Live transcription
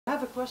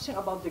have a question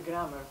about the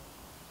grammar.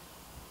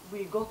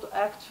 We go to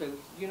Actfield.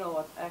 You know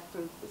what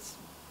Actfield is?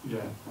 Yeah.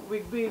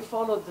 We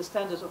followed the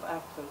standards of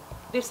Actfield.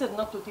 They said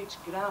not to teach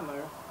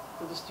grammar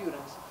to the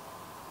students.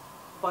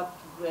 But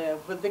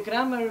with the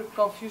grammar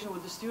confusion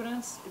with the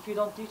students, if you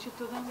don't teach it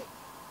to them,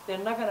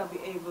 they're not going to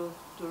be able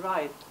to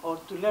write or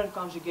to learn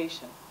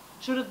conjugation.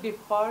 Should it be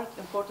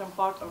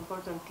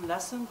important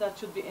lesson that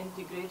should be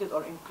integrated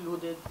or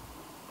included?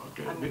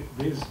 Okay,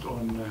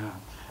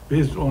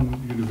 based on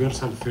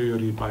universal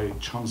theory by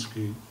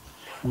Chomsky,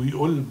 we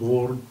all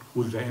born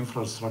with the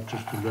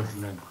infrastructure to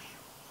learn language.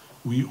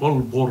 We all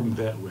born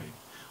that way.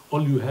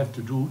 All you have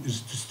to do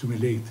is to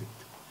stimulate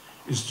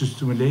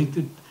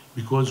it.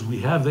 Because we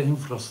have the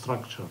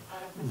infrastructure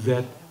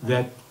that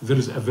there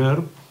is a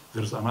verb,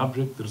 there is an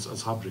object, there is a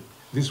subject.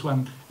 This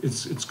one,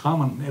 it's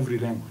common in every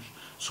language.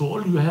 So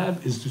all you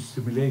have is to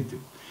stimulate it.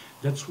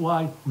 That's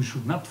why we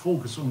should not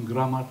focus on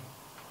grammar,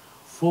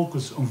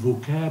 focus on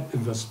vocab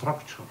in the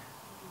structure.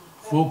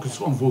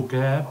 Focus on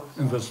vocab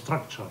in the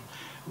structure.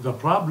 The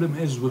problem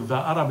is with the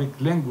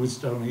Arabic language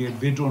down here,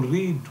 they don't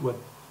read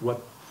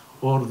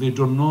or they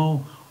don't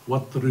know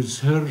what the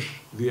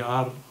research they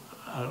are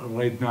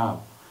right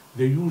now.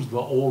 They use the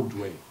old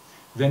way.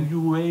 The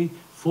new way,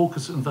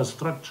 focus in the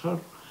structure,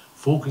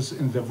 focus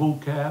in the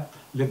vocab,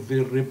 let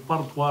the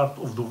repertoire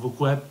of the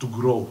vocab to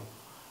grow,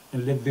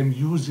 and let them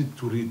use it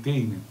to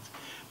retain it.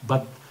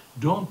 But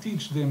don't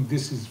teach them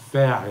this is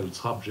fa'il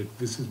subject,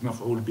 this is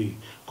maf'ul bih.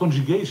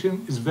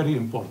 Conjugation is very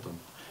important,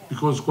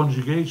 because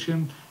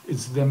conjugation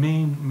is the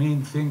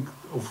main thing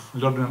of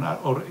learning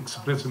or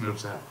expressing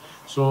yourself.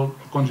 So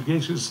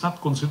conjugation is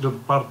not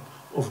considered part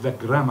of the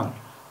grammar,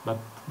 but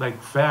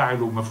like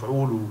fa'il or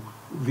maf'ul,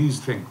 these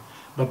things.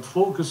 But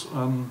focus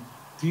on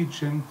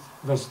teaching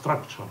the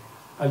structure.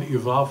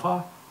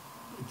 Al-idafa,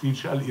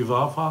 teach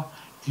al-idafa,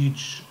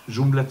 teach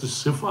jumlat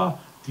al-sifa,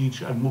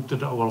 teach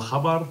al-mubtada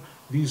wal-khabar.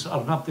 These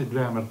are not the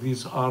grammar,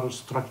 these are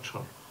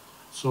structure.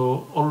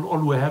 So all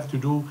we have to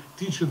do,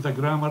 teaching the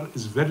grammar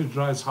is very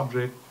dry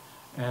subject,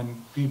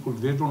 and people,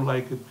 they don't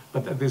like it,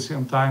 but at the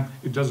same time,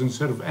 it doesn't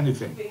serve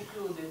anything.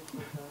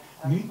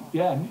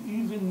 Yeah,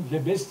 even the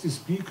best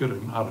speaker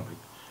in Arabic,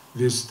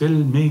 they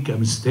still make a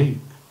mistake.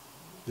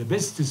 The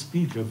best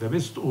speaker, the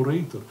best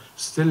orator,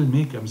 still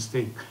make a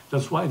mistake.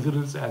 That's why there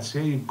is a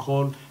saying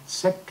called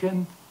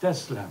second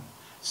taslam.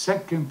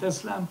 Second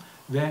taslam,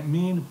 that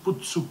means put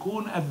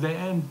sukun at the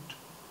end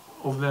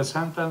of the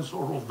sentence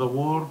or of the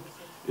word.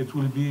 It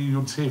will be,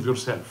 you'll save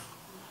yourself.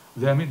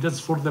 I mean, that's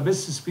for the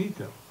best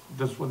speaker.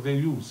 That's what they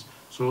use.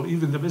 So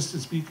even the best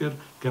speaker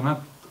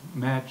cannot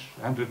match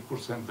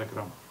 100% the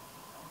grammar.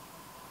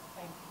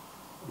 Thank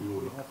you. Do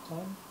we have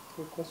time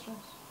for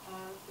questions?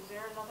 Is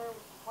there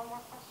one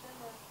more question?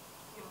 Or,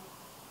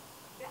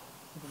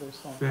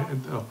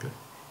 Okay.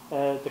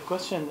 The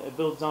question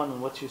builds on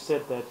what you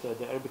said, that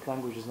the Arabic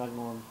language is not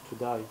going to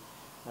die.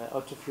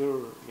 Out of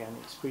your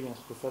experience,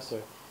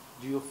 Professor,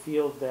 do you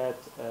feel that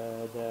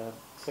the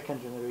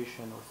second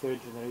generation or third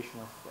generation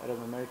of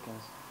Arab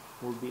Americans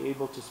will be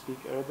able to speak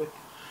Arabic?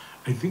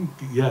 I think,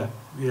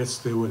 yes,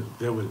 they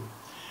will.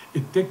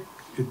 It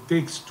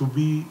takes to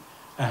be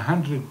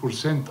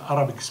 100%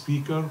 Arabic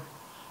speaker.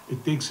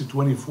 It takes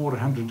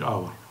 2,400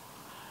 hours.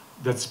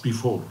 That's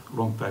before,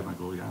 long time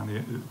ago.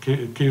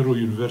 Cairo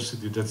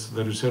University, that's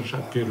the research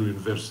at Cairo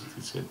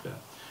University said that.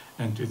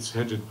 And it's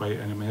headed by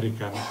an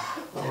American,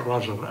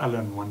 Roger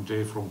Allen, one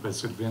day from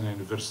Pennsylvania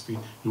University.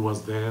 He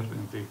was there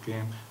and they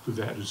came to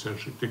the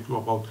research. It takes you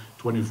about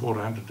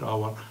 2,400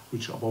 hours,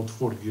 which is about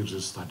 4 years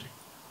of study.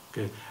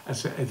 Okay, I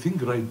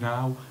think right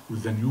now,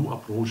 with the new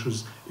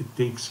approaches, it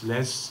takes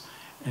less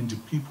and the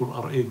people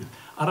are able.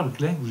 Arabic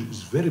language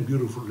is very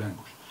beautiful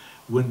language.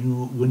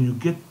 When you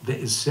get the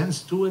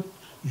essence to it,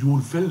 you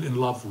will fall in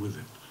love with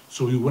it.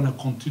 So you want to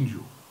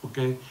continue,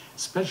 okay?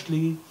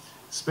 Especially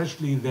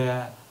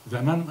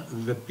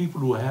the people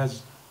who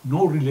has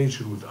no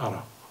relation with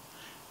Arab,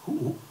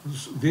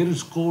 their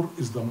score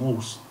is the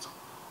most.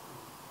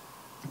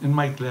 In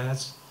my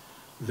class,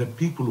 the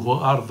people who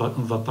are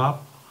on the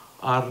top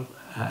are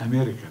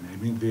American. I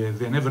mean,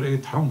 they never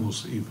ate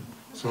hummus even.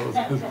 So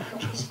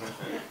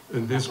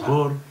they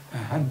score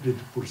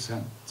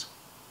 100%.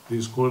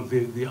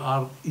 They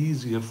are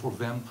easier for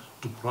them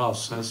to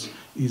process,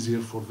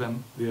 easier for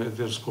them,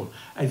 their score.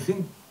 I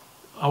think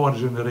our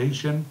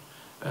generation,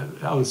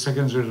 our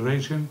second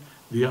generation,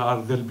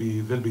 they'll be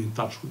in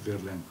touch with their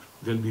language.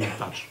 They'll be in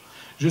touch.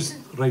 Just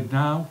right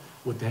now,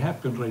 what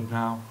happened right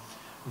now,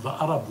 the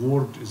Arab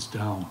word is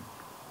down.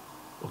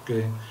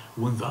 Okay,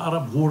 when the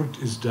Arab word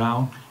is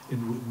down,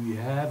 and we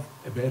have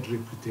a bad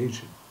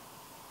reputation.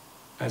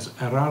 As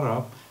an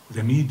Arab,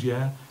 the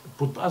media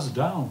put us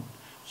down.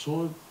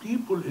 So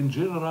people in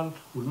general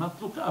will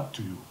not look up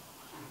to you.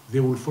 They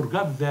will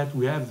forget that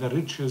we have the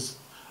richest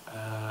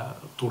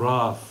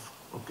turath,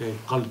 okay,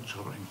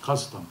 culture and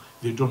custom.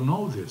 They don't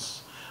know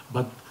this.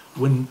 But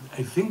when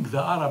I think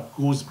the Arab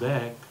goes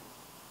back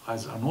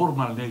as a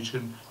normal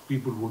nation,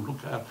 people will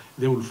look at,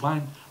 they will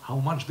find how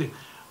much they,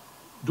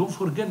 don't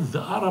forget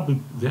the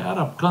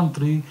Arab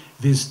country,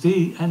 they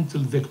stay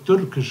until the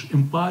Turkish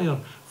Empire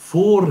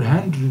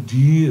 400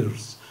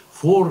 years,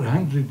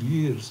 400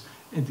 years.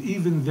 And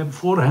even the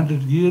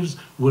 400 years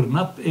were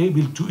not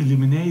able to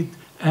eliminate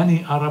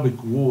any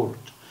Arabic word,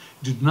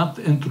 did not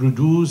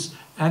introduce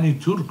any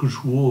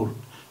Turkish word.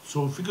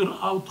 So figure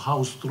out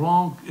how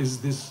strong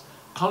is this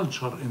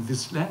culture in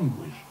this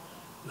language.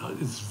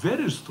 It's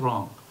very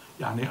strong.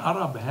 Yani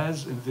Arab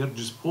has in their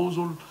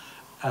disposal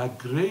a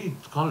great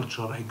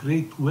culture, a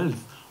great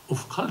wealth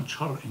of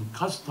culture and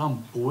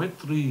custom,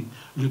 poetry,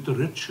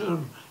 literature.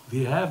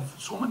 They have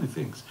so many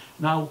things.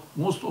 Now,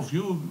 most of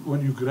you,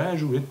 when you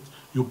graduate,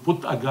 you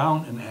put a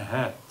gown and a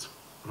hat,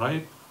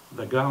 right?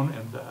 The gown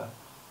and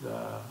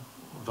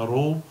the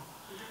robe.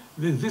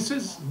 This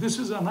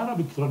is an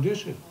Arabic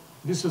tradition.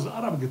 This is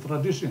Arabic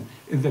tradition.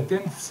 In the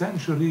 10th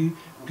century,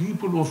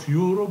 people of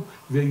Europe,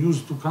 they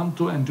used to come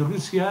to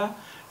Andalusia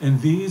and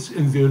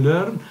they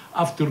learn.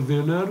 After they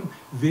learn,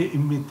 they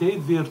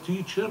imitate their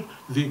teacher.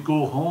 They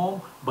go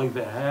home by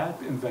the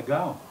hat and the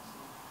gown.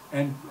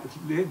 And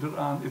later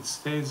on, it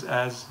stays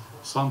as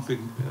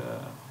something,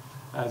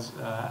 as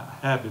a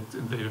habit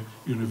in the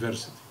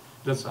university.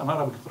 That's an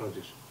Arabic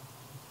tradition.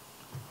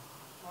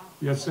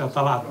 Yes,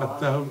 Talat, but...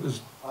 sorry,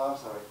 is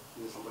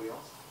there somebody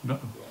else? No.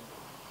 Yeah.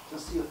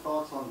 Just your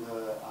thoughts on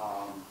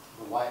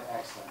the white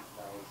accent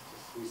that was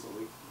just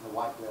recently, the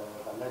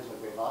legend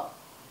of Bela,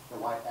 the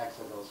white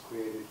accent that was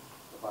created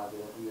by the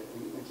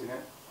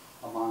internet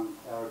among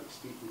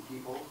Arabic-speaking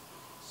people.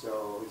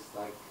 So it's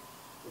like,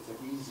 it's an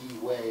easy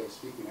way of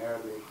speaking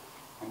Arabic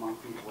among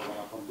people that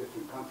are from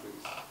different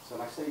countries. So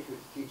like say you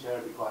could teach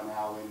Arabic right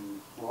now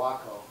in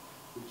Morocco,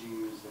 would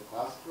you use the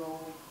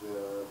classical,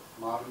 the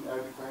modern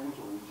Arabic language,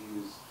 or would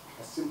you use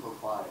a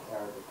simplified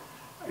Arabic?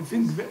 I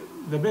think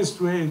the best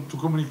way to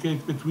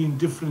communicate between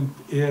different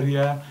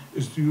areas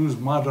is to use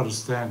modern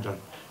standard.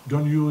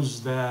 Don't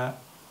use the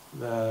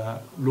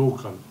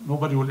local.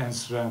 Nobody will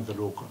understand the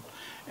local.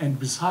 And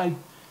besides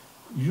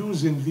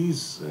using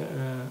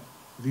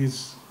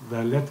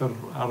the letter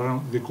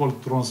around, they call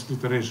it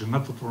transliteration,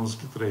 not a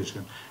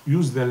transliteration.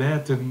 Use the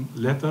Latin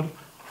letter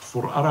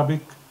for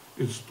Arabic.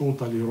 It's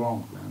totally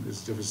wrong, man.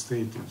 It's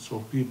devastating. So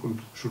people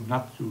should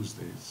not use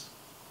this.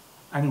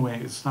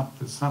 Anyway, it's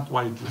not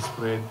widely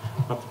spread,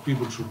 but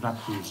people should not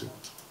use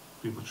it.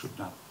 People should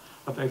not.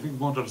 But I think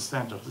modern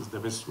standard is the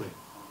best way.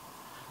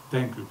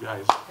 Thank you,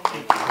 guys.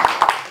 Thank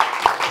you.